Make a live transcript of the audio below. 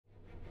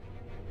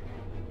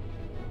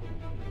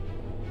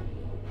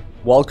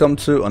Welcome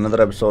to another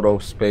episode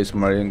of Space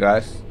Marine,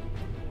 guys.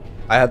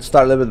 I had to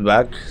start a little bit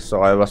back,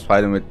 so I was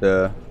fighting with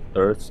the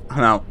turrets.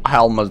 Now I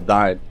almost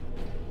died.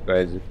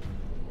 Crazy.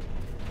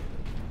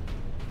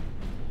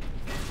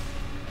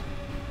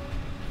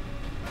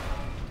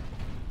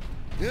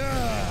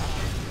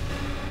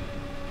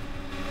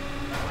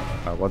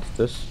 What's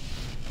this?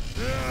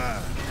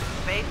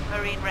 Space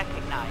Marine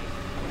recognized.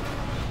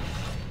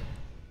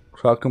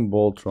 Kraken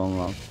bolt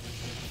unlocked.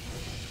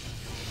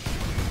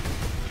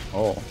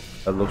 Oh,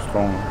 that looks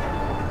strong.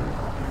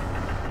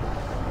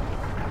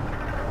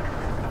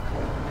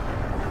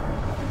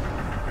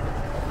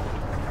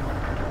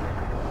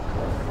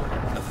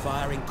 The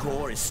firing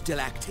core is still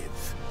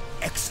active.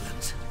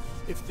 Excellent.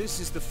 If this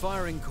is the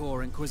firing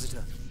core,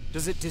 Inquisitor,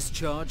 does it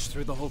discharge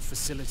through the whole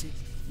facility?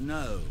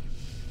 No,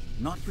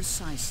 not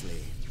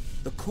precisely.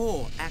 The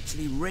core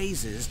actually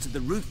raises to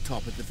the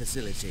rooftop of the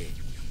facility.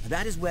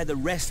 That is where the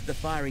rest of the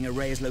firing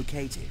array is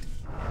located.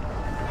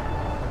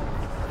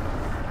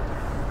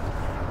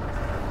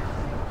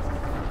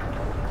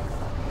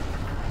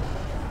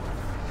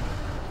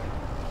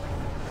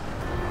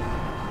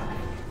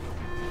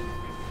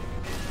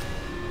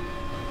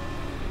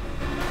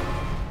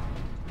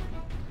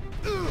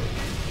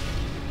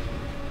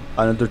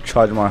 I need to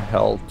charge my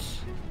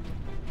health.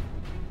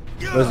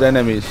 Where's the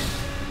enemies?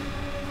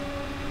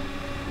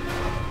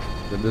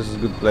 Okay, this is a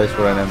good place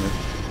for enemies.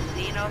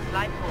 Xenos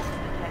life force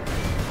detected.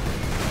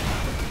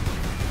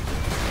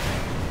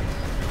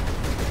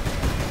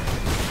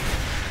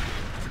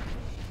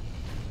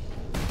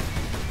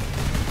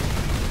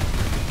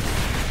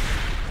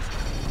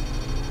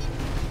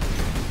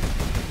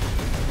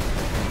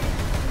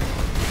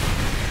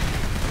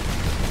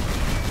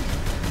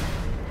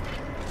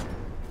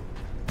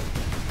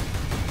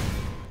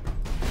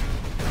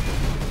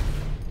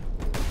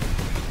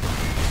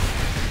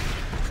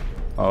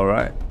 All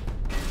right.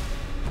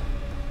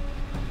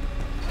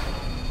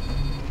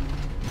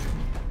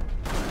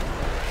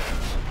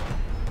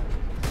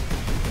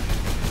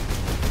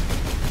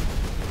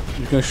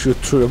 You can shoot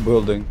through a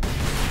building.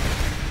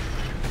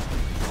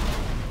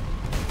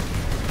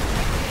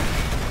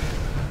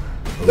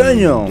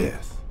 Damn!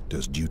 Death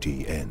does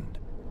duty end.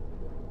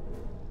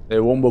 They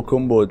wombo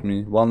comboed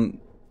me. One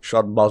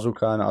shot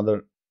bazooka and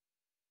other.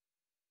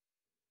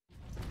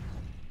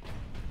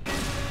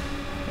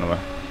 Anyway,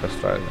 let's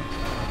try it.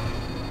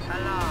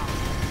 Alarm.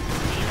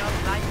 Xenos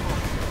life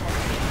force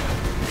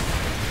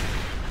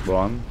detected.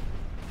 One.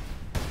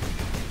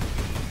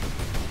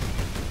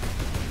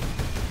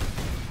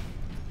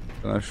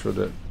 Then I shoot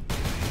it.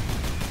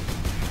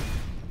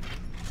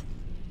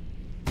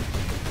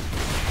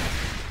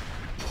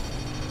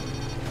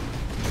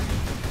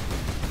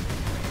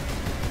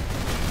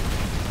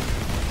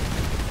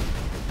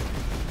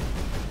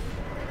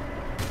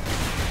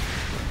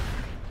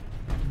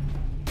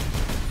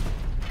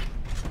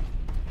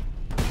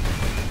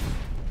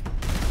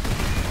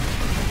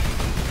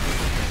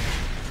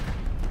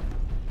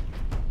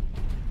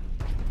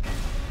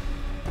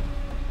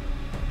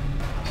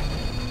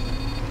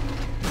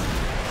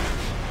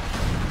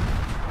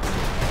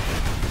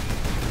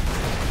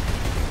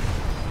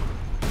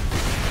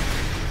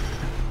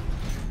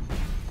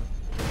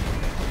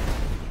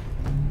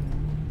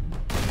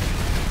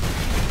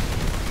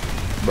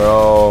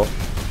 Bro.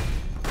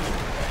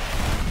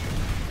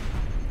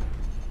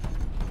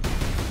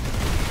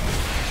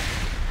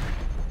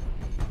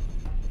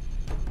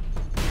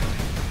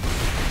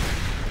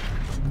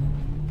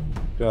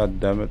 God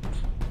damn it.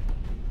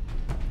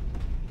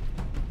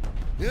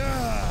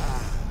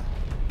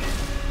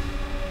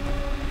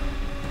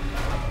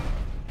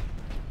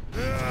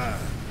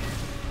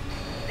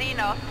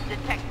 Xenos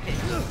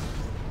detected.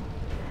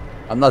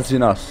 I'm not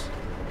Xenos.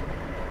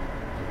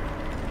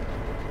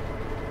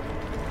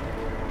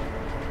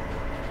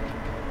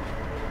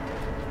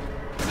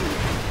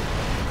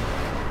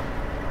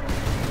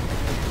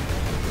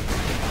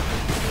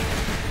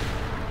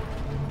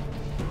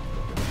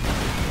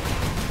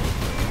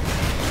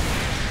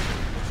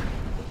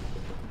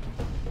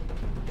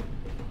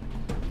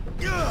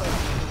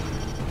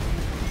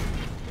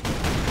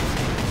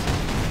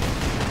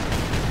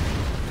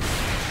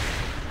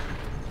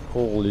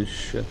 Holy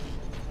shit.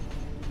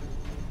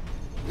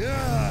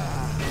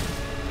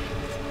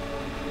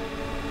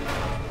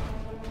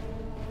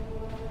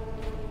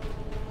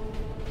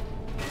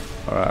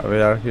 Alright, we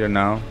are here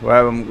now.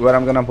 Where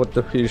I'm gonna put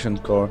the fusion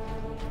core.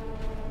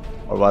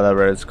 Or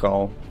whatever it's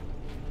called.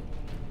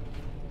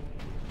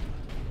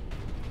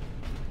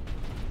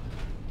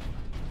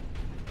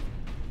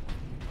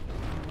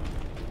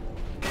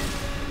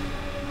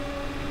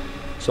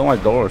 So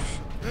many doors.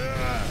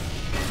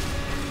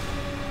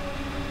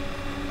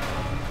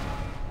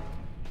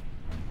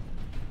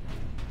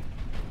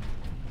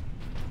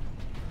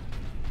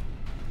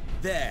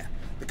 There.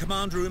 The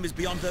command room is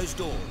beyond those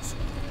doors.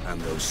 And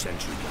those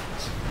sentry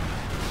guns.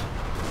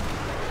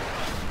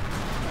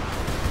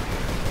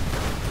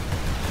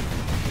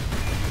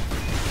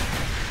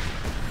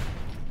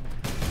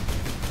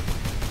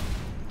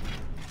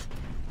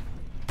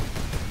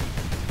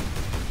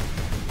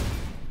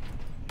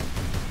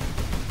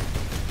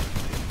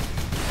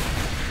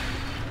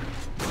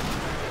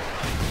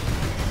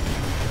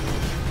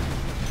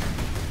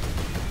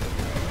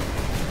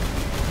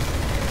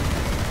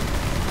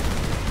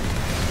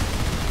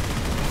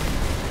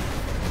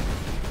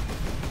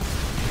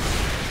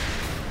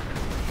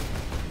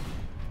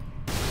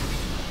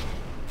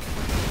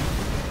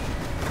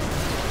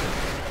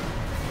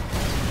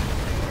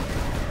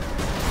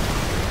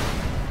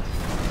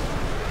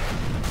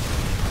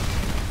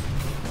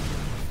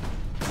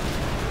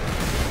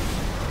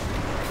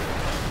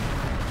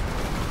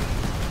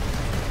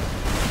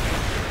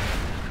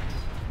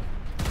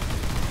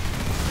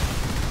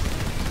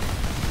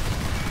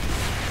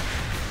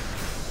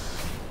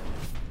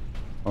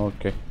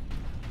 Okay.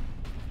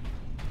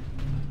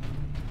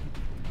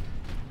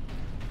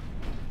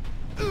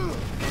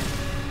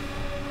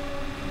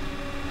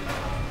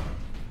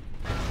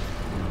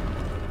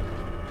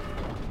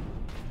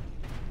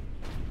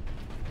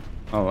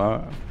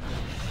 Oh,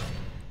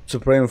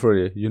 Supreme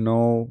Fury. You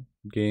now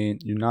gain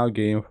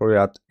Fury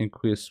at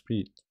increased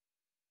speed.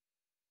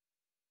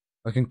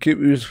 I can keep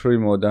using free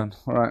mode then.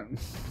 Alright.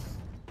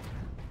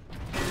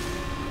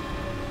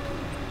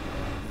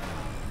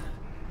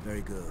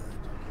 Very good.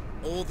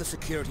 All the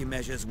security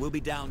measures will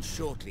be down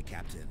shortly,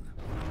 Captain.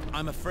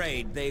 I'm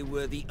afraid they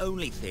were the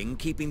only thing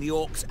keeping the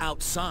orcs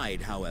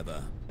outside,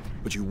 however.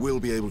 But you will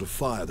be able to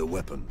fire the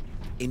weapon.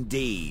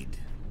 Indeed.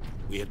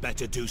 We had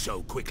better do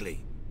so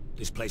quickly.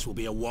 This place will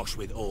be awash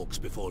with orcs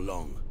before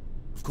long.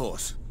 Of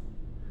course.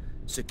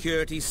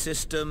 Security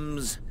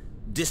systems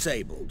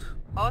disabled.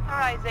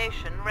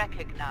 Authorization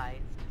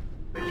recognized.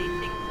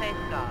 Releasing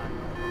safeguard.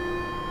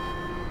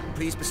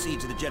 Please proceed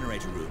to the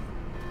generator room.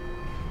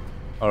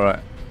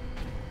 Alright.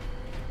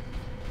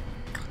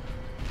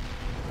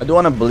 I do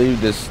want to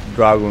believe this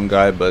dragon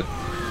guy, but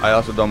I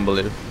also don't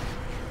believe.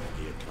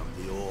 Here come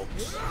the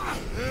orcs.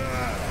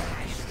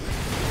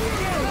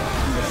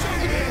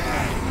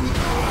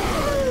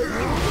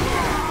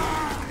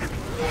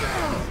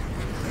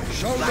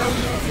 Show them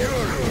the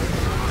fury!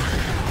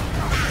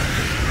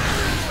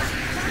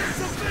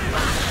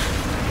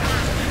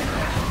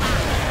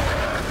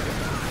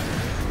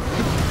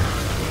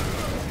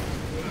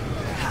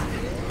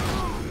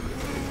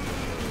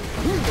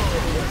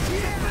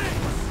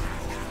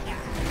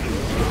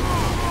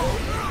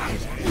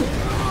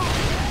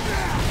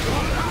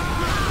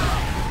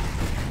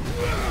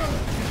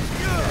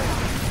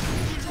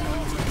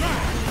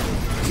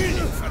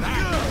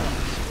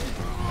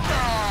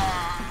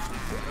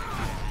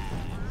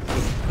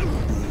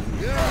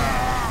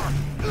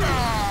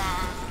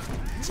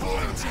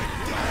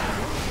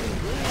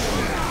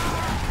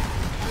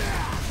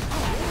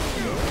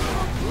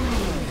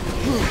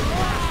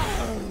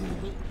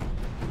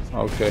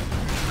 Okay.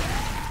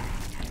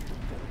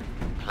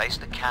 Place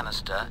the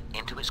canister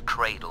into its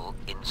cradle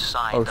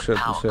inside Oh, the shit,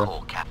 power yeah.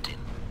 core, Captain.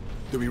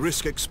 Do we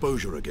risk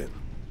exposure again?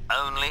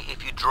 Only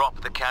if you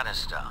drop the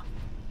canister.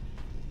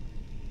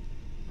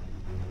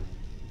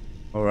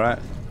 Alright.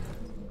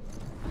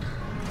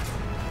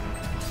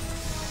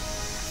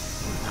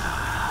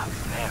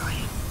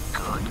 Very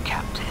good,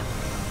 Captain.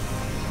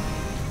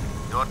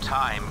 Your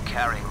time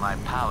carrying my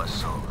power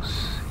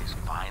source is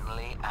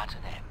finally at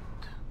an end.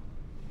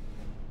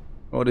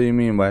 What do you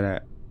mean by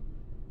that?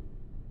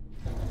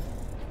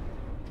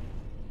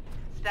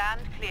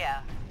 Stand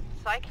clear.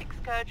 Cyclic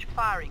Scourge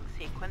firing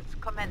sequence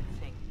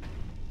commencing.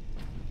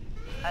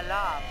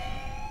 Alarm.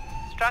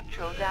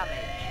 Structural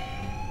damage.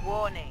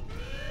 Warning.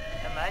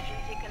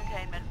 Emergency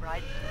containment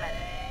rights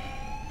commenced.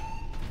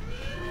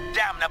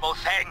 Damnable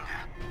thing!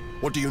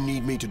 What do you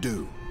need me to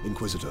do,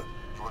 Inquisitor?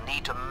 You will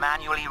need to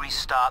manually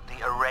restart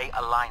the array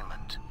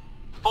alignment.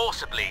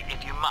 Forcibly,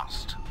 if you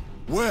must.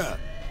 Where?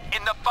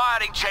 In the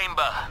firing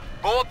chamber!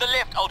 Board the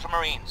lift,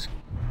 Ultramarines!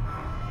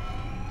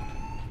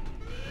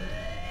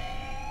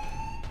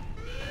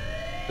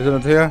 Isn't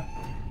it here?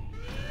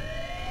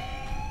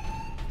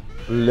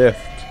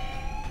 Lift.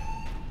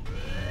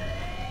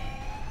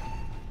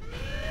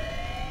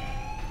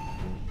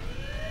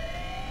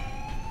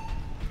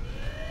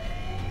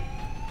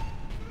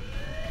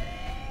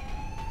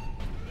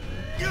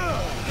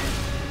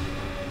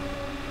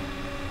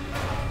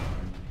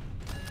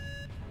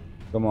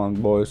 Come on,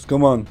 boys.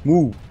 Come on.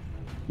 Move.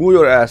 Move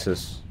your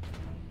asses.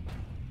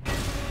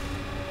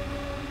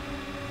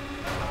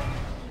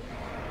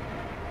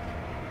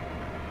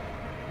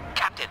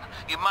 Captain,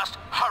 you must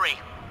hurry.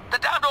 The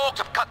downed orcs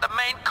have cut the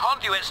main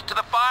conduits to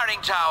the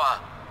firing tower.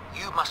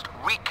 You must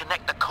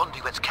reconnect the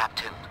conduits,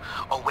 Captain,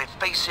 or we're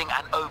facing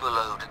an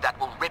overload that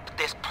will rip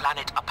this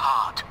planet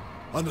apart.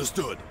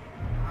 Understood.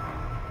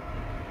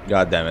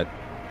 God damn it.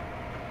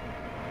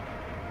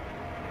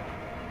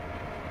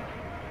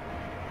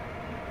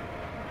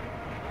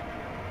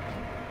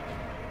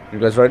 You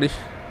guys ready?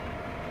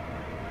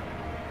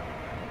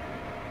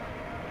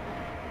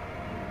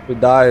 We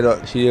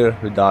died here,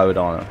 we die with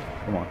honor.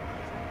 Come on.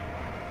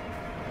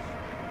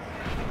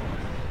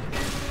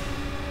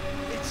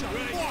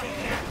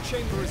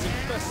 Chamber is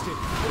infested.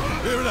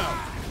 Hear it out.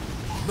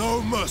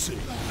 No mercy.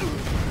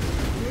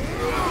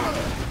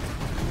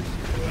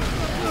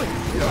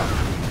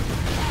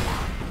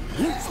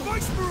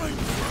 Spice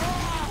Marines!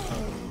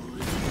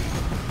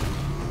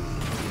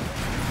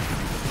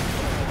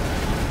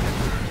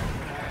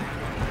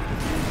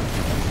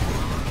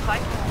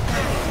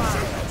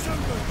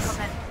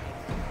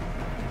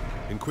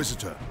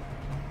 Inquisitor,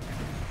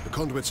 the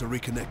conduits are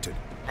reconnected.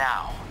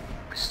 Now,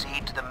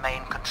 proceed to the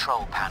main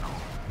control panel.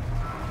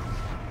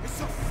 It's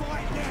a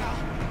fight now!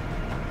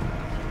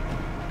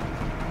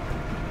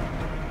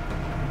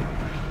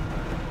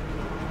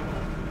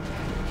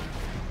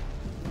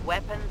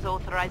 Weapons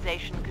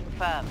authorization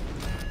confirmed.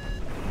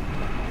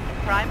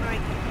 Primary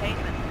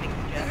containment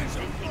fixture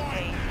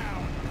disengaged.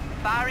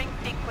 Firing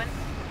sequence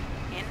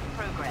in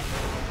progress.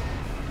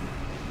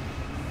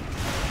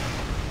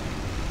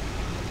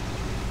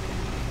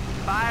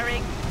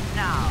 Firing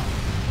now.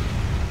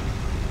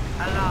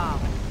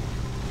 Alarm.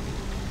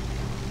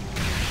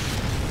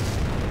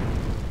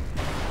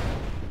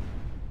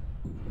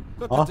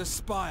 Look at the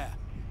spire.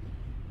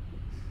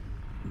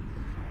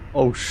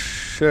 Oh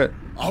shit.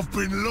 I've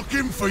been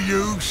looking for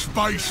you,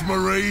 Space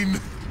Marine.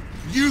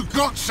 You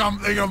got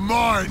something of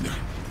mine.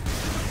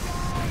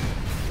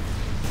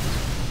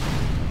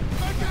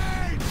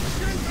 Again!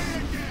 Shoot me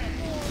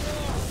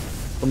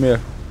again! Come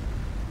here.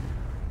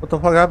 What the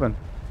fuck happened?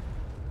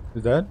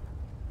 Is that?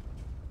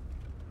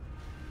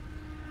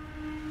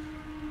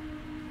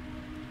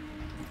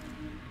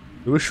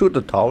 Did we shoot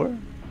the tower?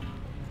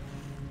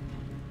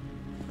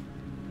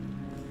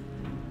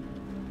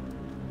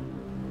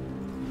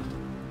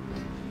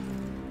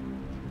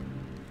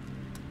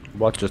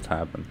 What just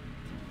happened?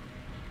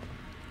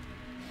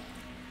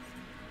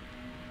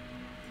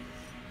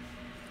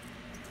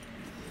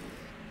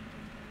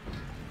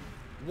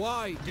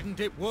 Why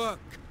didn't it work?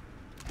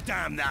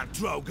 Damn that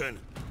Drogon!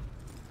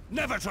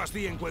 Never trust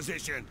the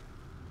Inquisition!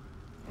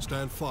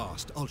 Stand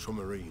fast,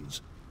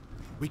 Ultramarines.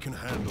 We can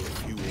handle a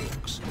few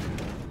orcs.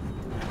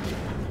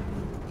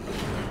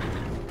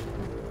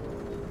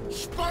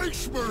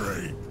 Space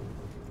Marine!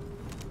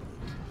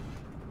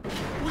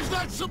 Was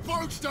that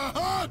supposed to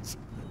hurt?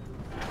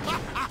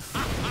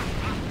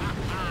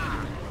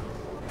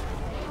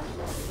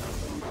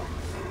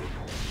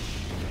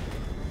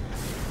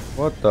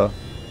 What the?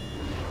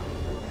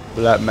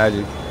 Black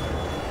magic.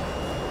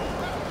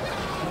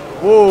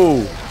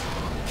 Whoa!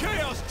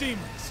 Chaos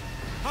demons!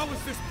 How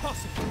is this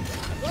possible?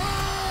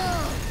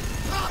 Ah!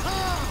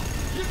 Ha-ha!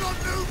 You got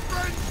new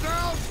friends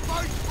now,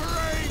 Space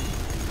Marine!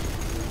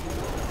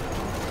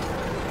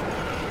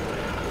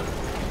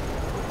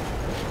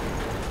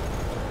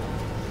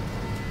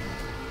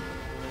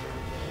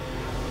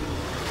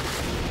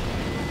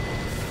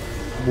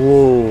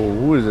 Whoa!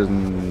 Who is this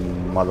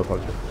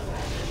motherfucker?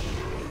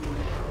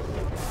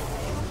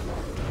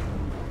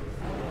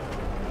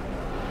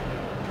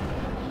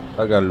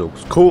 That guy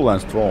looks cool and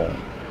strong.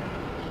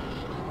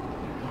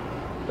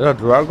 Is that a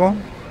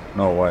dragon?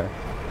 No way.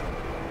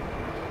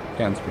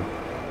 Can't be.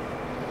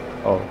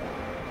 Oh.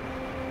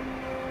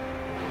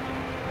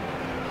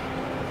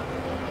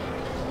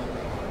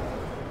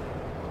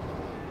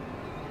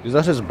 Is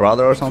that his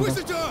brother or something?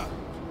 Inquisitor!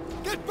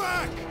 Get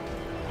back!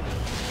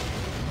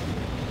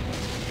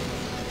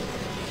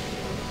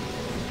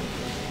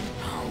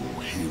 How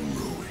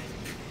heroic.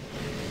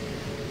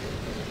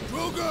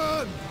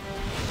 Drogon!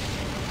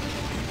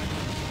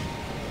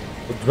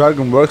 The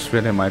dragon works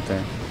with him, I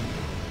think.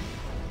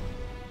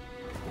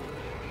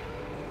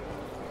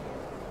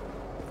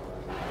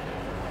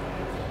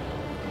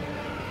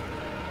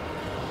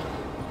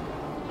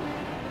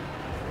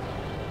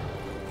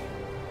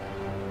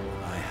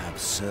 I have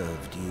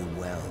served you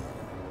well,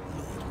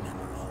 Lord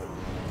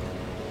NEMEROTH.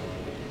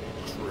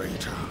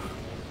 Traitor.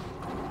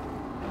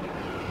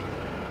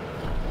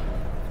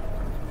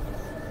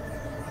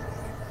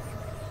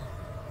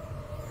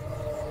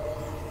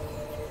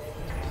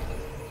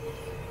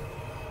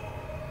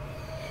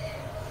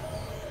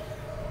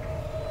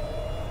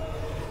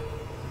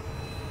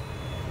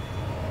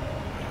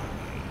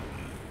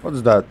 What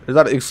is that? Is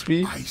that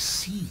XP? I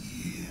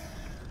see.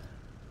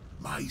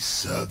 My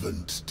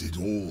servant did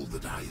all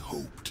that I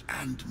hoped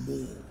and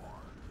more.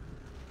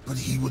 But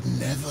he would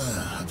never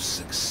have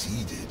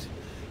succeeded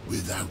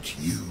without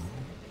you,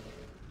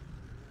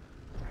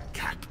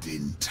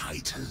 Captain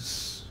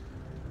Titus.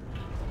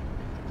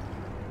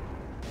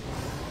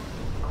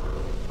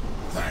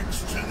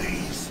 Thanks to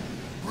these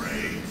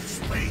brave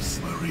Space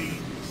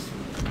Marines,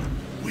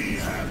 we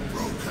have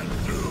broken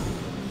through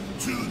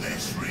to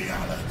this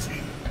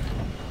reality.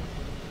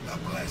 The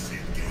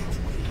blessed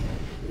gateway.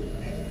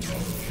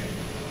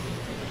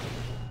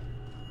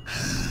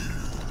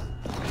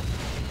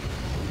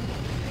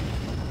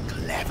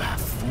 Clever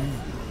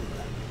fool.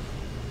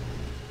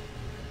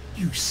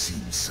 You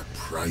seem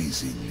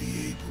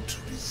surprisingly able to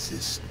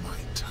resist my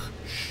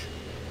touch,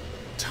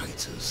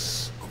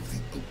 Titus of the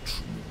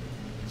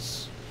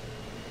Ultramarines.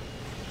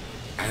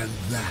 And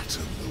that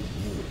of the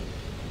war,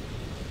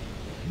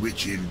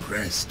 which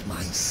impressed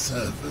my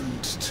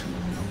servant to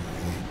no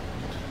end.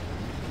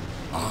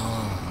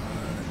 Ah,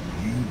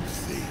 you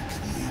think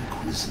the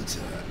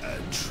Inquisitor a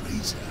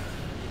traitor.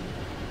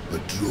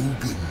 But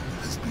Drogon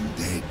has been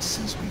dead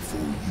since before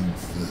you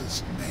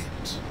first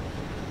met.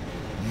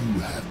 You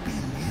have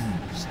been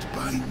used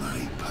by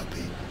my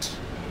puppet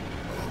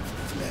of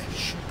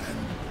flesh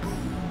and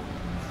bone.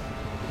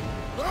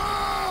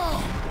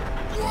 Ah!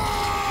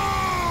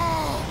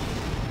 Ah!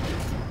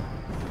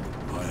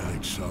 I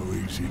ain't so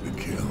easy to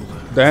kill.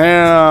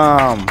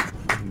 Damn!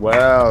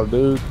 Well,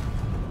 dude.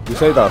 You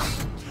saved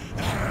us.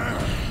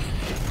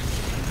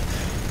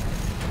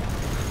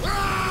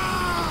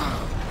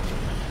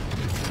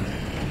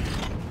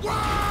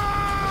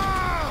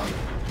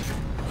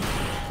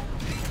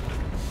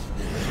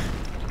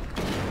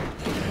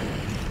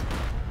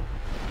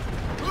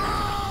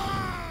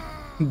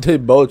 They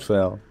both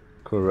fell.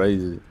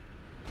 Crazy.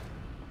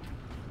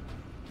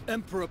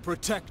 Emperor,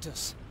 protect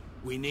us.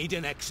 We need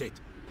an exit.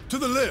 To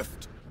the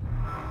lift!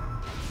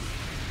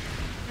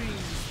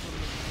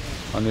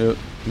 A new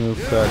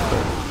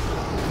character.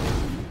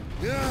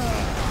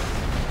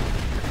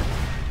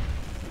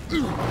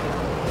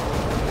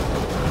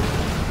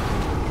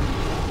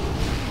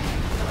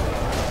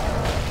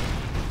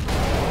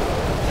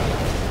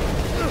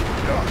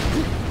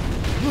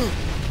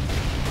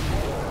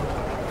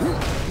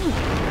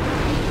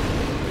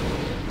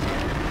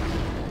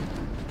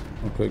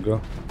 Okay,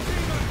 go.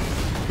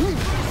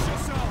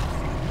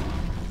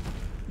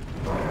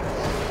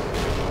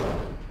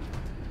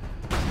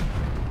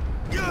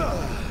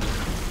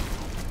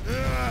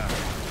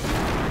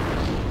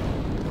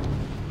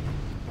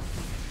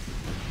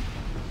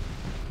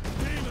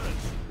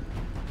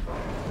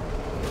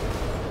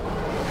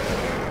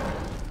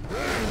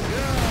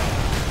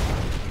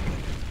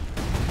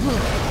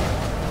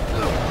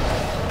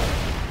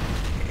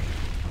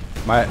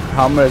 My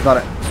hammer is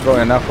not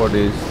strong enough for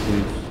these.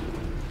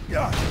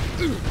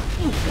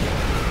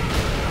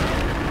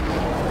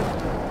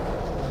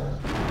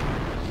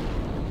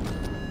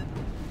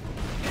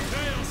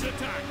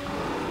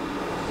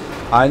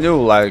 I knew,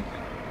 like,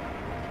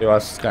 it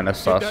was kind of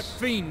sus. Did that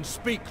fiend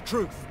speak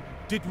truth?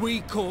 Did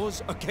we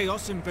cause a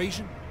chaos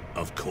invasion?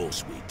 Of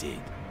course we did.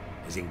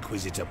 His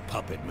Inquisitor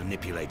puppet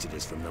manipulated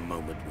us from the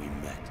moment we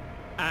met.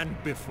 And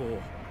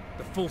before.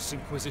 The false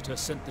Inquisitor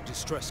sent the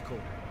distress call.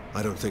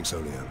 I don't think so,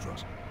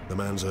 Leandros. The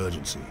man's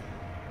urgency,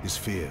 his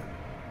fear.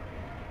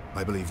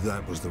 I believe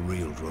that was the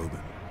real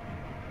Drogon,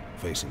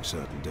 facing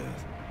certain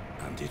death.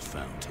 And it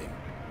found him.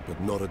 But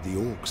not at the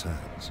Orcs'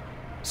 hands.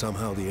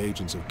 Somehow the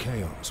agents of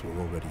chaos were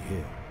already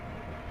here.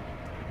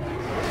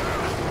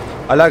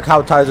 I like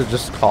how Titus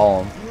just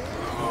calm.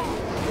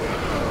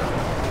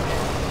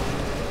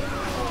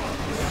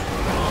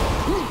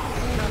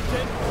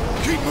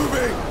 Keep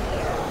moving!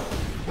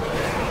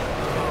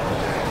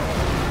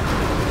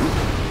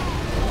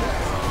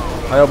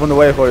 I opened the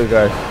way for you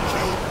guys.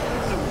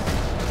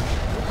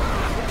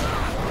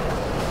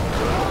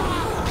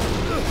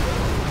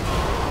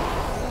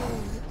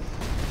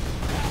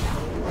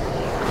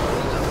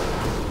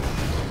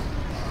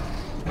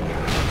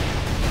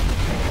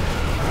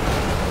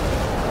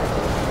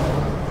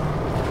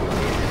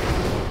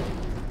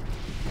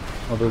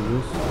 What is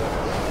this?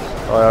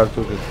 Oh, I have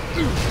to do this.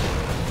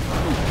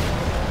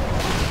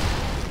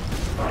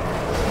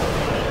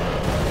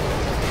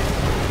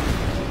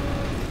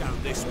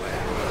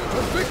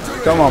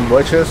 Come on,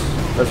 bitches.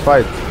 Let's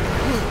fight.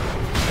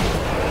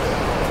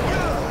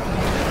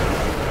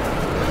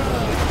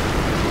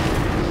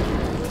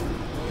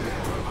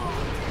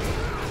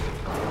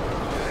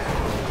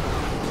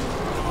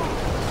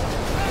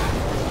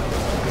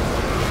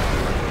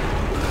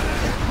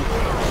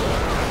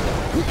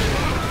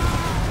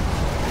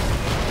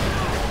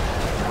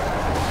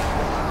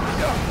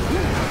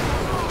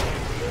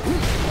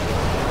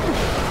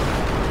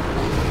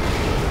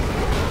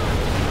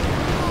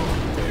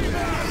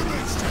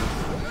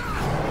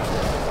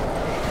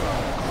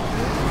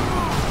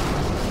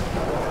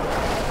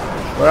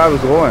 Where are we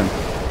going?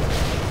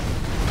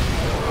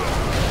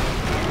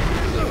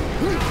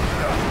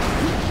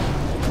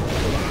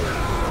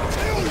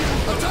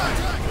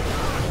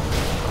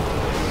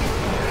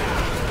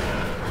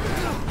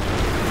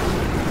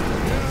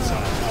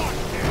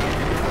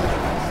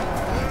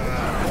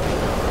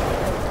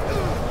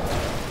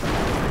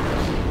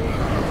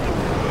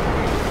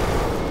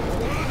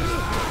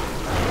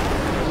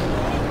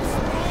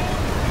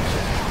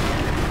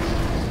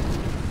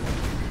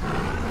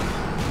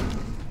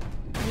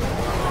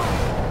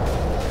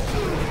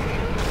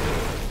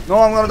 No,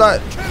 I'm gonna die.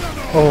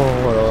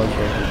 Oh,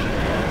 okay.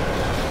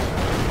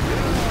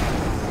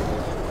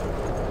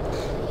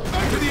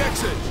 Back to the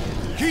exit!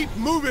 Keep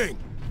moving!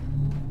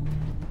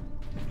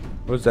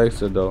 Where's the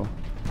exit though?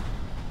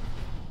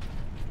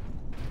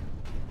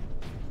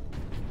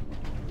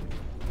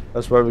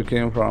 That's where we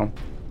came from.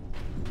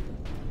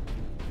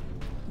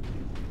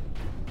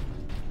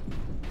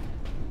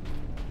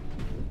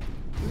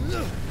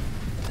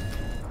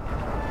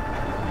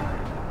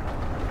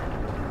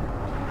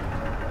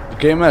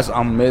 The game has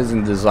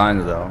amazing design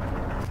though.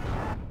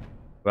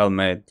 Well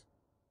made.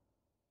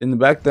 In the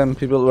back then,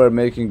 people were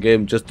making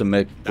games just to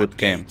make good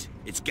game.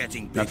 It's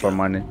getting bigger. Not for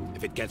money.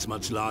 If it gets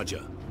much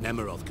larger,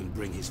 NEMEROTH can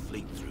bring his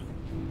fleet through.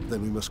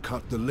 Then we must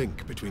cut the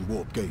link between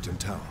Warp Gate and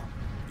Tower.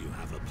 You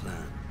have a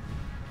plan.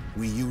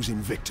 We use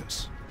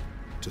Invictus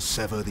to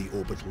sever the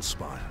orbital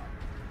spire.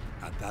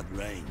 At that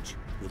range,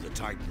 will the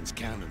Titan's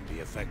cannon be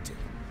effective?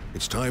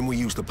 It's time we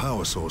use the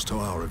power source to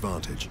our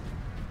advantage.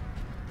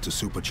 To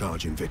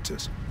supercharge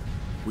Invictus.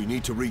 We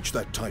need to reach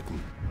that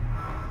Titan.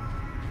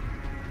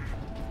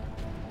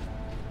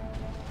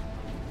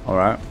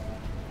 Alright.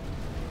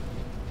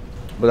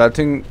 But I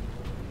think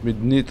we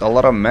need a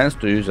lot of men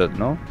to use it,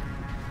 no?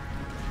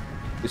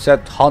 We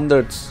said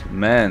hundreds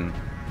men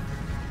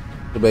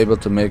to be able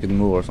to make it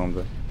move or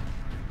something.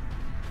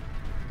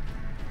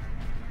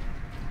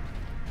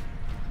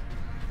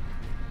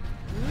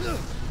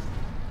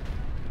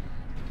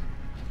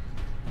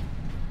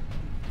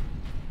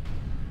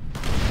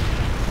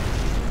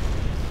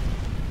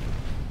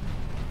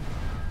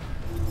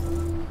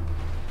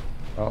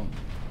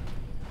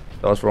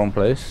 That was wrong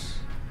place.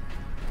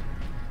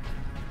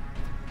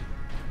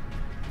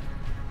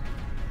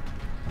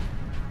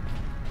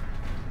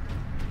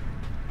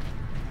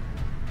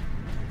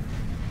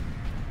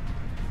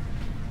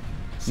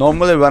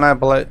 Normally when I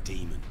play...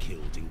 Demon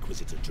killed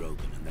Inquisitor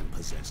Drogon and then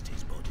possessed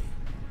his body.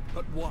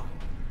 But why?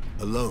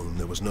 Alone,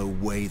 there was no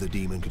way the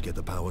demon could get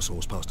the power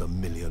source past 1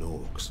 million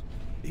orcs.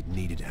 It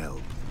needed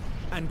help.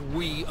 And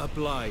we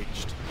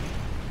obliged.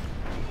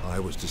 I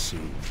was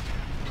deceived.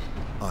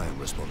 I am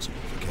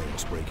responsible for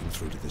chaos breaking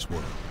through to this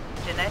world.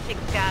 Genetic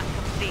scan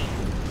complete.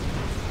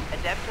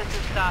 Adeptus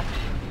has started.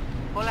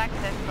 Full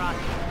access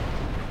granted.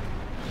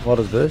 What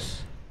is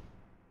this?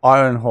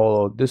 Iron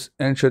Hollow. This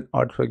ancient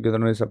artifact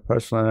generates a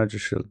personal energy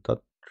shield that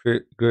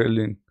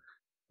greatly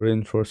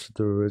reinforces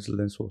the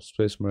resilience of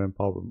Space Marine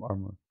power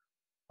armor,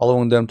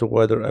 allowing them to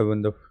weather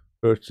even the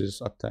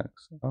fiercest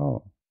attacks.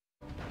 Oh.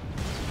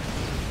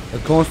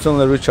 It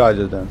constantly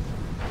recharges them.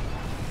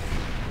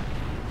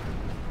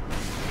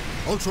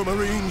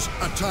 Ultramarines,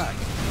 attack!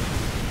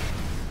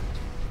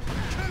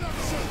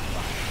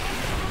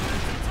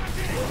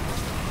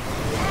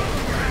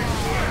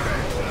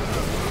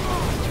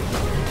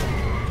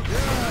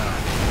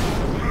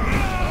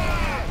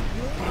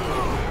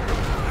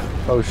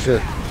 Oh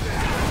shit.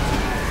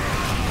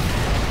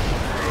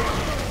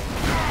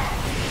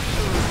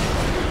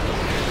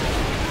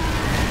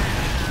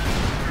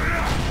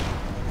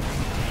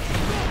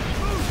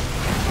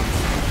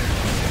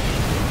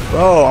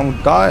 Bro,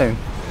 I'm dying.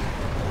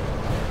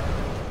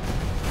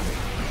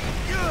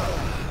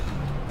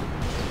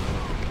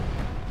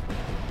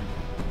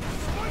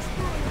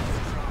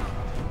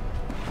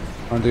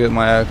 I want to get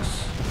my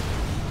axe.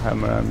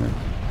 Hammer, I mean.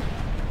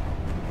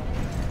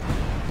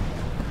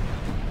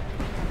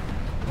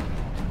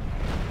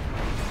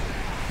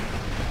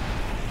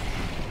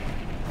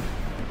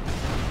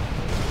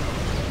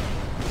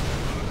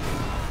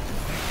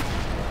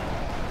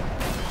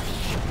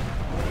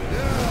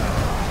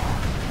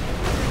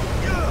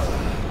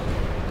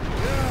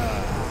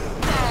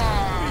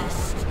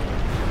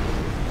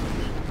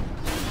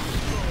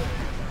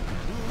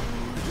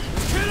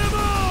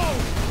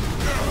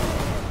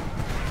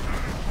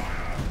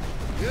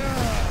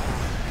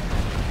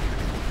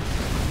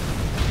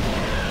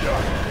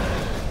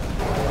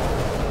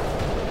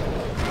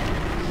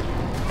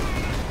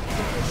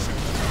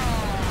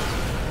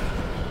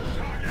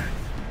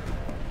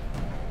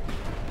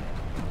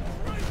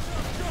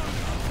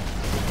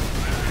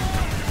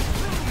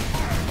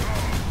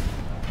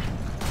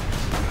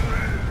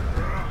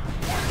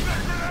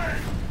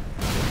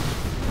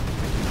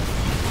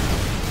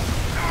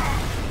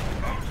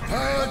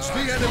 Purge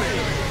the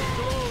enemy!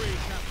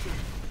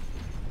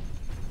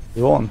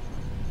 You won.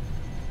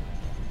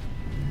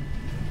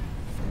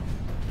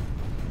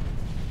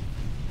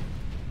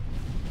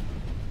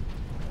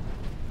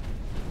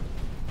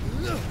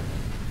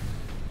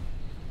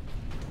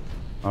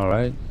 All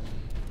right.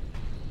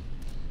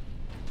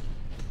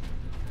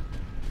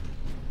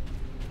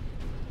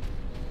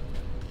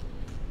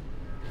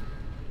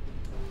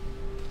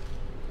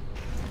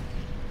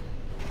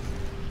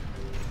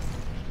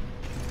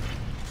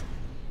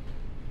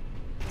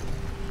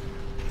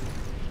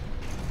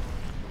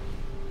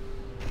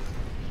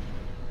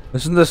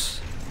 Isn't this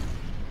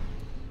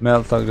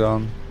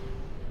Meltagon?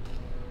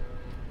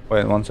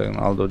 Wait 1 second,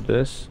 I'll do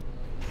this.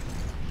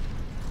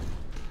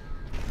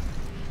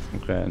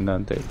 Okay, and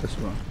then take this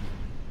one.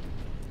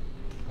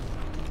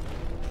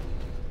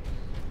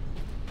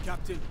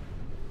 Captain,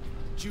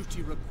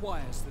 duty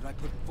requires that I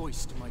put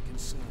voice to my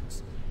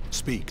concerns.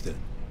 Speak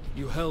then.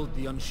 You held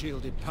the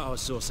unshielded power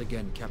source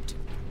again, Captain.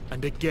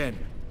 And again,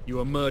 you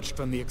emerged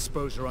from the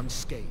exposure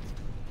unscathed.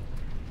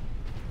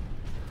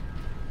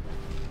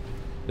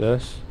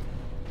 Yes?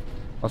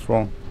 What's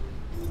wrong?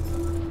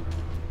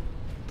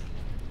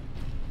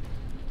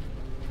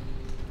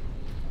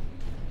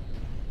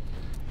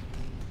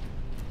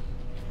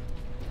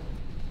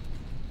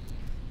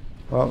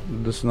 Well,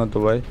 this is not the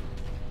way.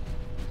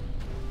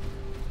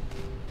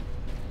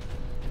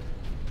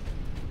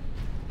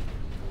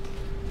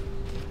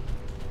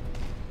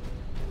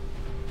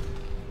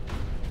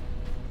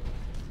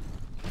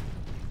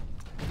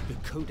 The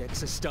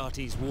Codex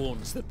Astartes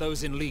warns that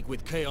those in league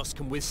with Chaos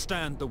can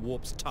withstand the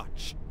warp's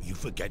touch. You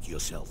forget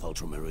yourself,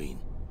 Ultramarine.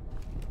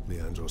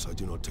 Leandros, I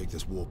do not take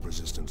this warp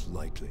resistance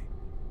lightly.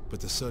 But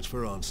the search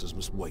for answers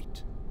must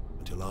wait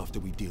until after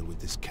we deal with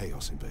this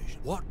Chaos invasion.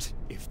 What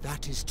if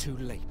that is too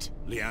late?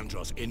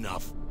 Leandros,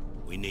 enough.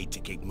 We need to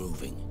keep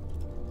moving.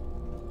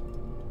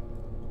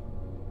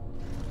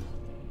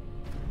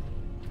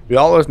 We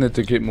always need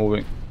to keep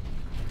moving.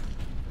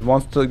 We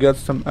want to get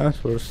some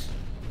answers.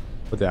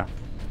 But yeah.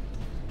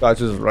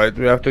 Titus is right.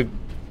 We have to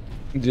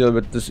deal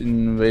with this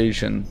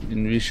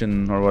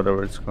invasion or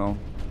whatever it's called.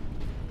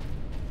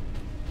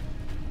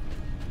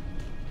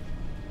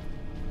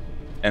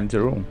 Empty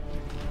room.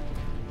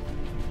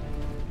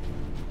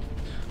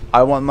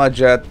 I want my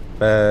jet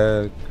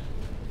back.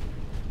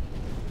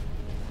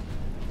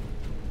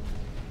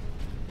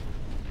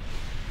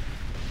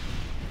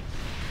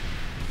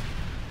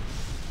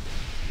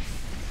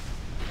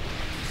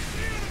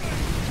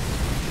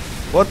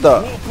 What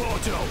the? War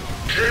portal!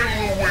 Kill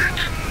the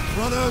weak!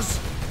 Brothers,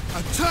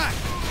 attack!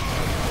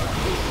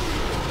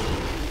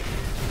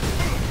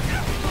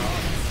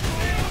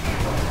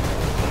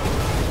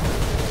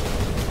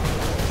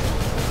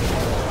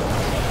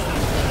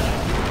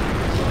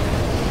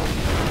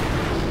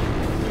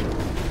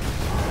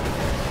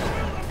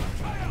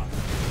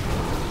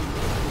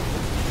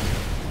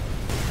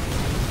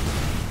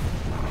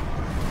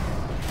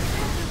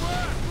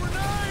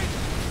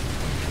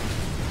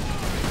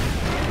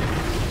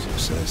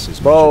 Success is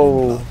Bro.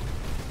 measured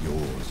in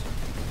blood. Yours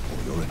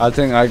or your I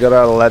think I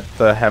gotta let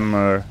the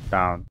hammer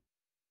down.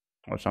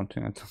 Or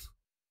something.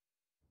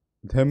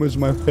 The hammer's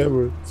my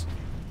favorite.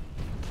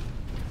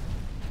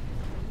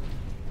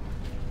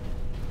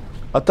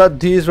 I thought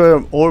these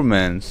were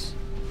Ormans,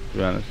 to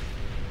be honest.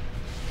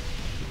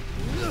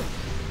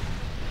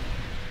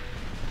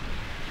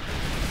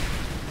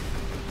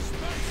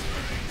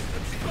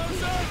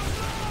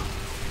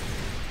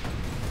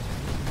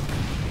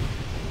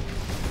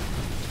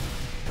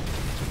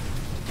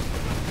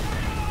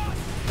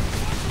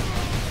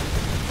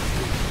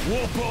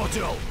 War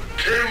portal!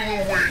 Kill the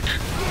weak!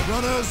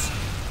 Brothers,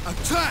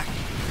 attack!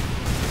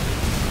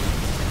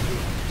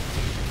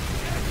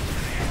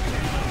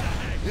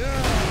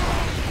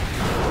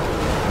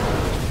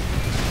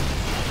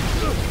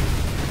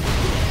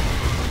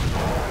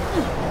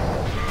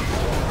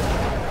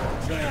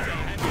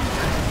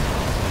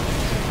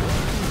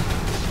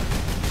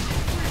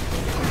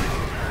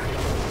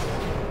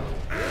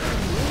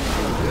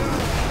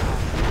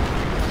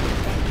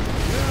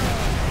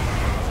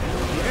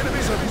 The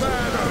enemies of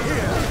man are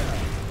here!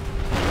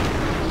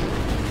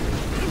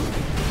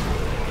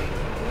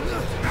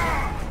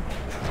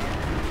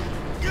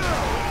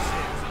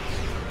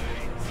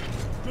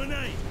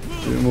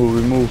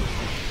 Remove.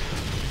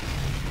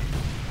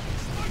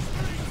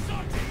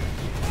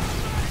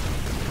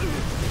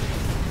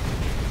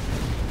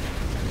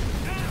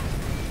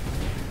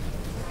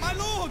 My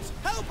lords,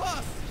 help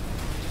us!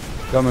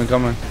 Coming.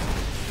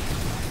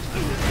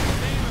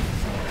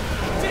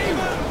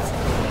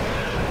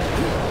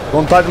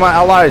 Don't touch my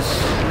allies.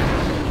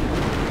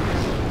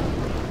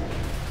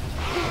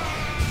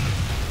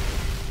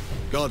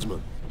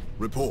 Guardsman,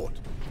 report.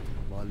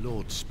 My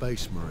lord,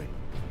 Space Marine.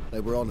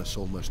 They were on us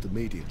almost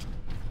immediately.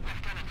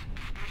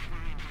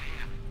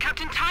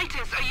 Captain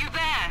Titus, are you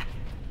there?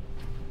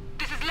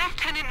 This is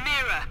Lieutenant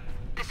Mira.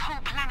 This whole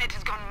planet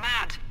has gone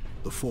mad.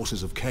 The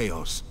forces of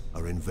chaos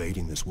are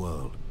invading this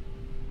world.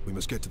 We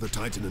must get to the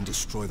Titan and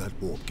destroy that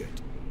warp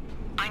gate.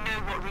 I know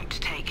what route to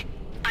take.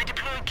 I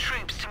deployed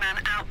troops to man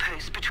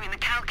outposts between the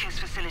Calcus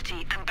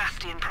facility and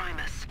Bastion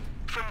Primus.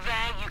 From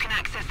there, you can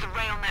access the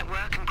rail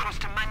network and cross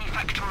to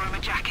Manufactorum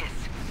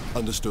Majakis.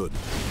 Understood.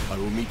 I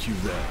will meet you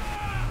there.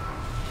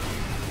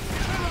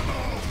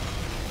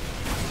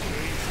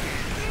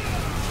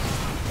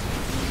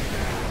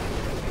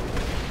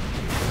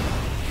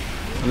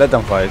 Let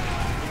them fight.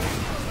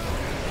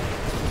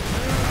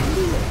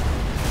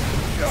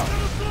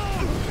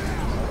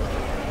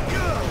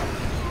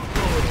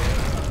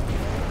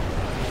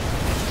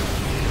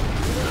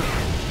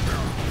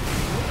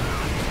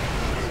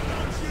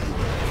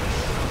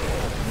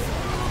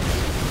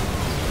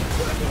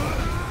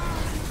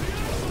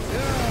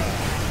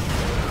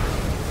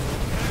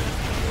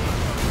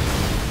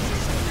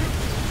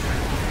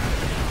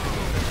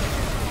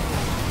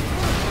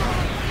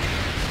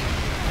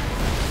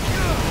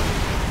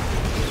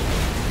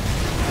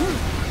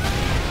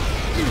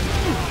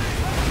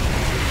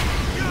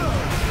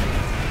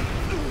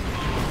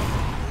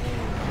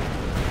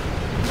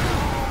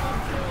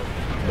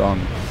 Done.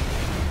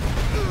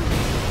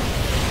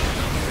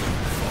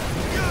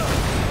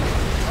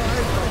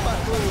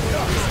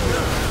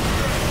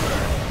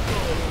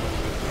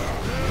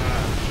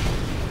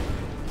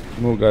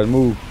 Move, guys,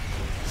 move.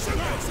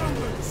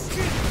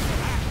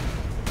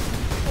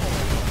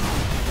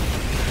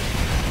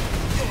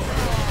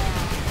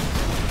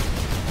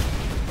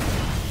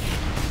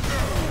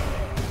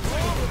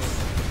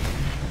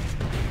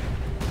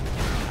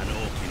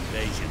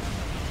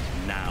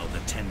 Now the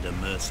tender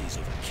mercies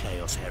of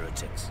Chaos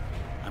heretics.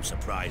 I'm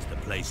surprised the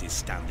place is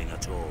standing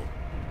at all.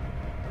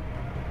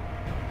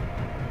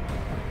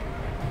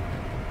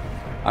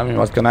 I mean,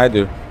 what can I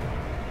do?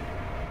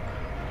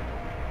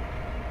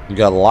 You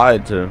got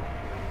lied to.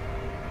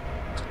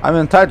 I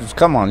mean, Titus,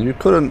 come on, you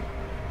couldn't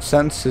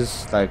sense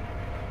his, like,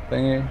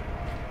 thingy.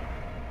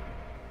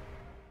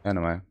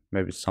 Anyway,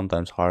 maybe it's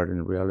sometimes hard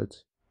in reality.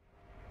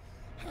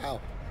 How?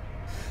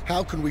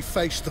 How can we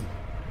face them?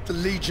 The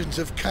legions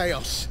of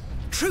chaos.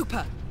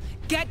 Trooper,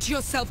 get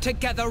yourself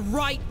together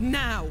right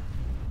now!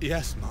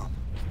 Yes, Mom.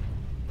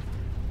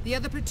 The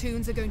other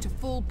platoons are going to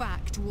fall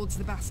back towards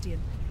the Bastion.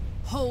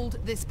 Hold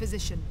this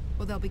position,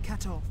 or they'll be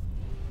cut off.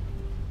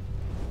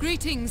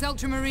 Greetings,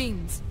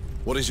 Ultramarines.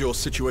 What is your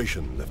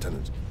situation,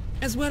 Lieutenant?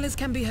 As well as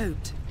can be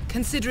hoped,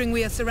 considering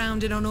we are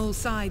surrounded on all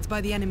sides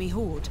by the enemy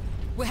horde.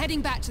 We're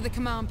heading back to the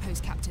command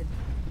post, Captain.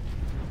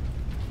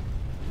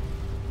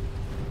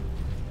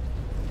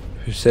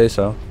 If you say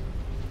so.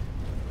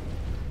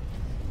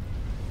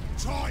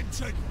 Time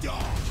to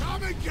die!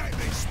 Come and get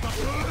me,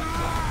 Space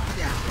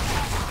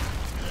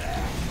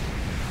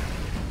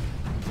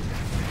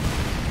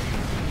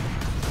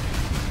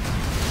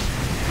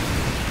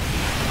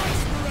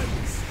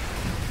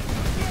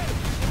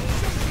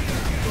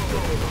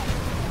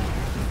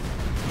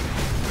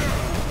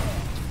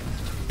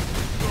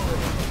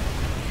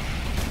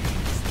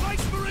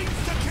Marines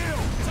to kill!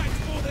 Takes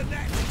more than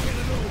that to kill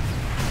them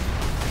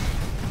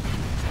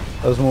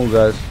all! Let's move,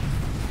 guys.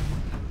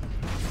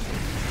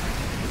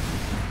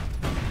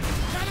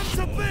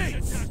 To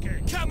bits!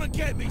 Come and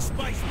get me,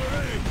 Space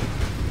Marine!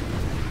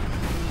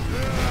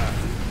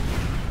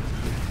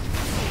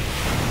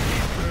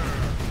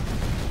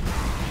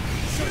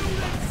 Shoot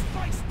them,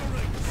 Space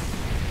Marines!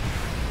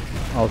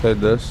 I'll take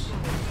this.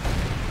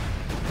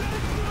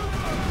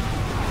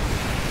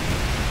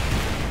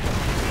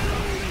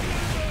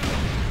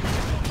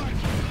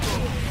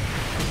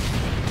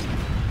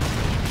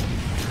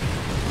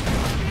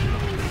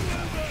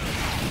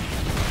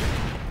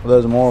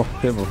 There's more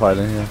people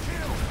fighting here.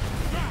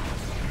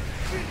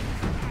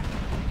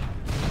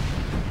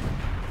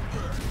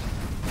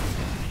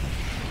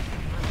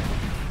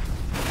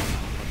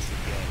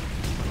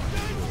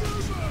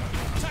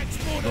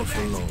 Not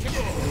for long.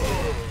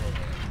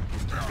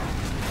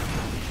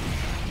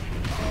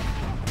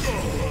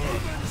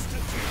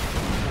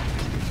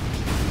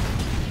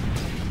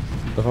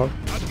 The fuck?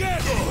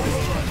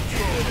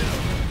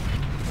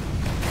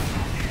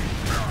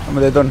 I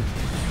mean, they don't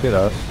hit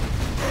us.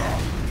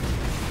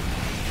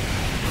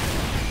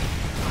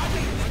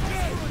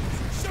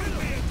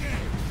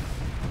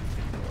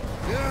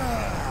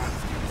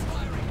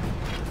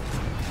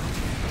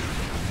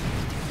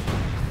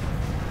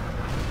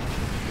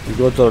 You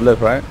go to the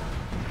left, right?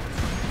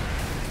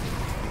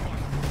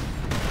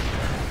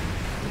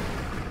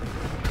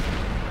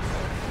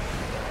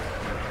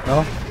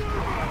 No?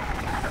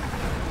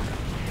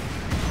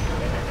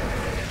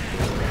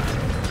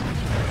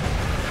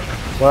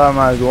 Where am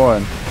I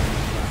going?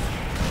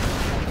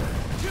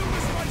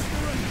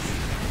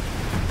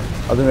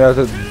 I think we have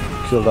to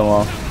kill them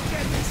all.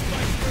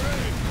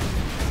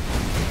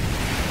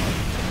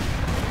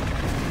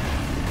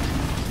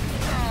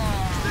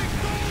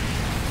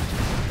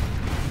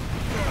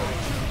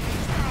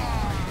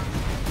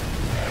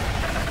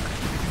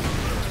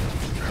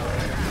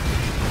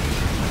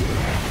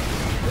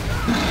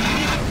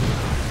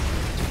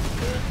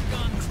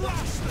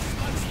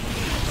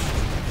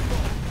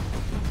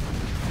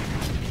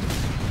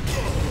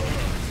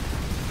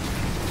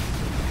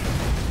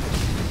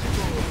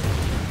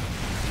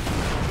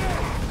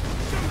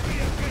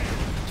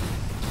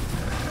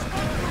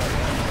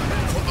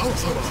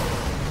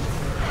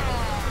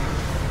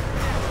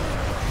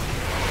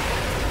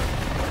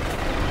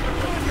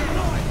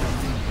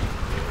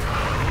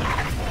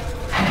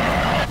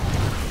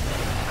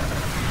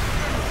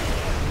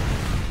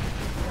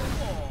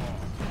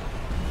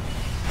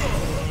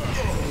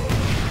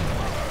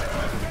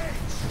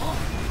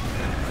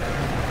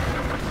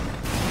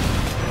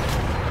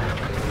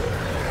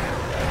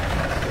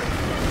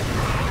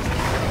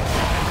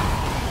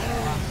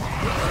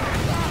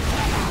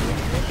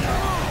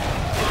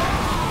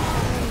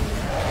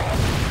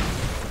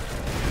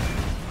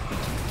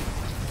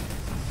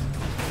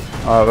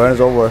 Run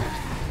is over.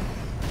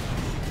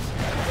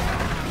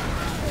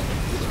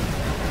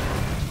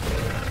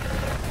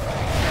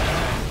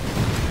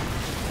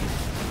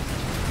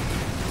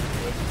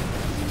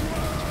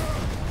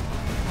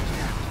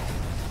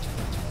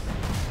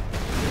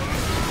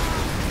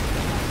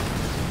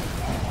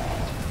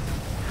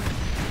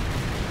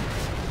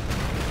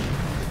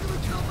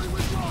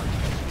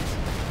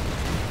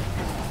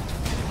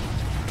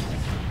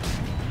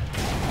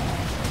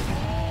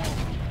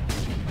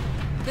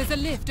 There's a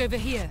lift over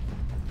here.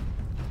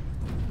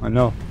 I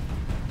know.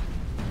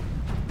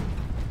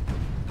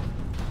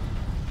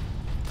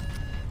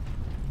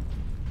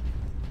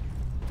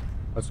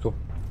 Let's go.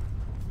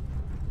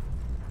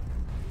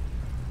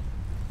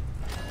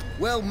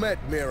 Well met,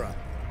 Mira.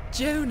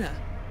 Jonah,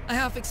 I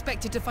half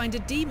expected to find a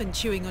demon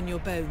chewing on your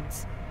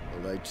bones.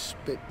 Well, they'd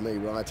spit me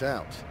right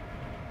out.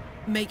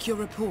 Make your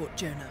report,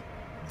 Jonah.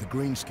 The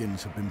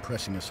Greenskins have been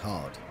pressing us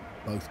hard,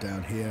 both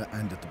down here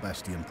and at the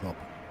Bastion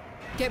proper.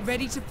 Get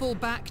ready to fall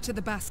back to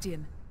the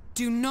Bastion.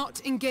 Do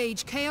not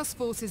engage Chaos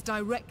forces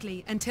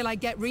directly until I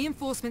get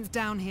reinforcements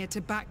down here to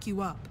back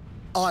you up.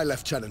 Aye,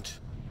 Lieutenant.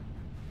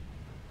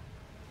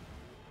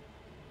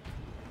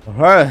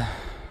 Alright.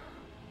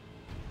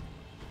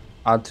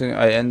 I think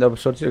I end the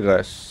episode here,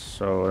 guys.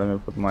 So let me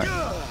put my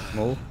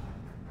move.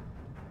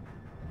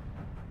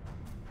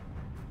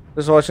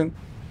 Thanks for watching.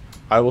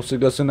 I will see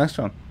you guys in the next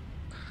one.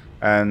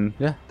 And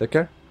yeah, take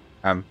care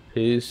and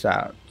peace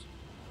out.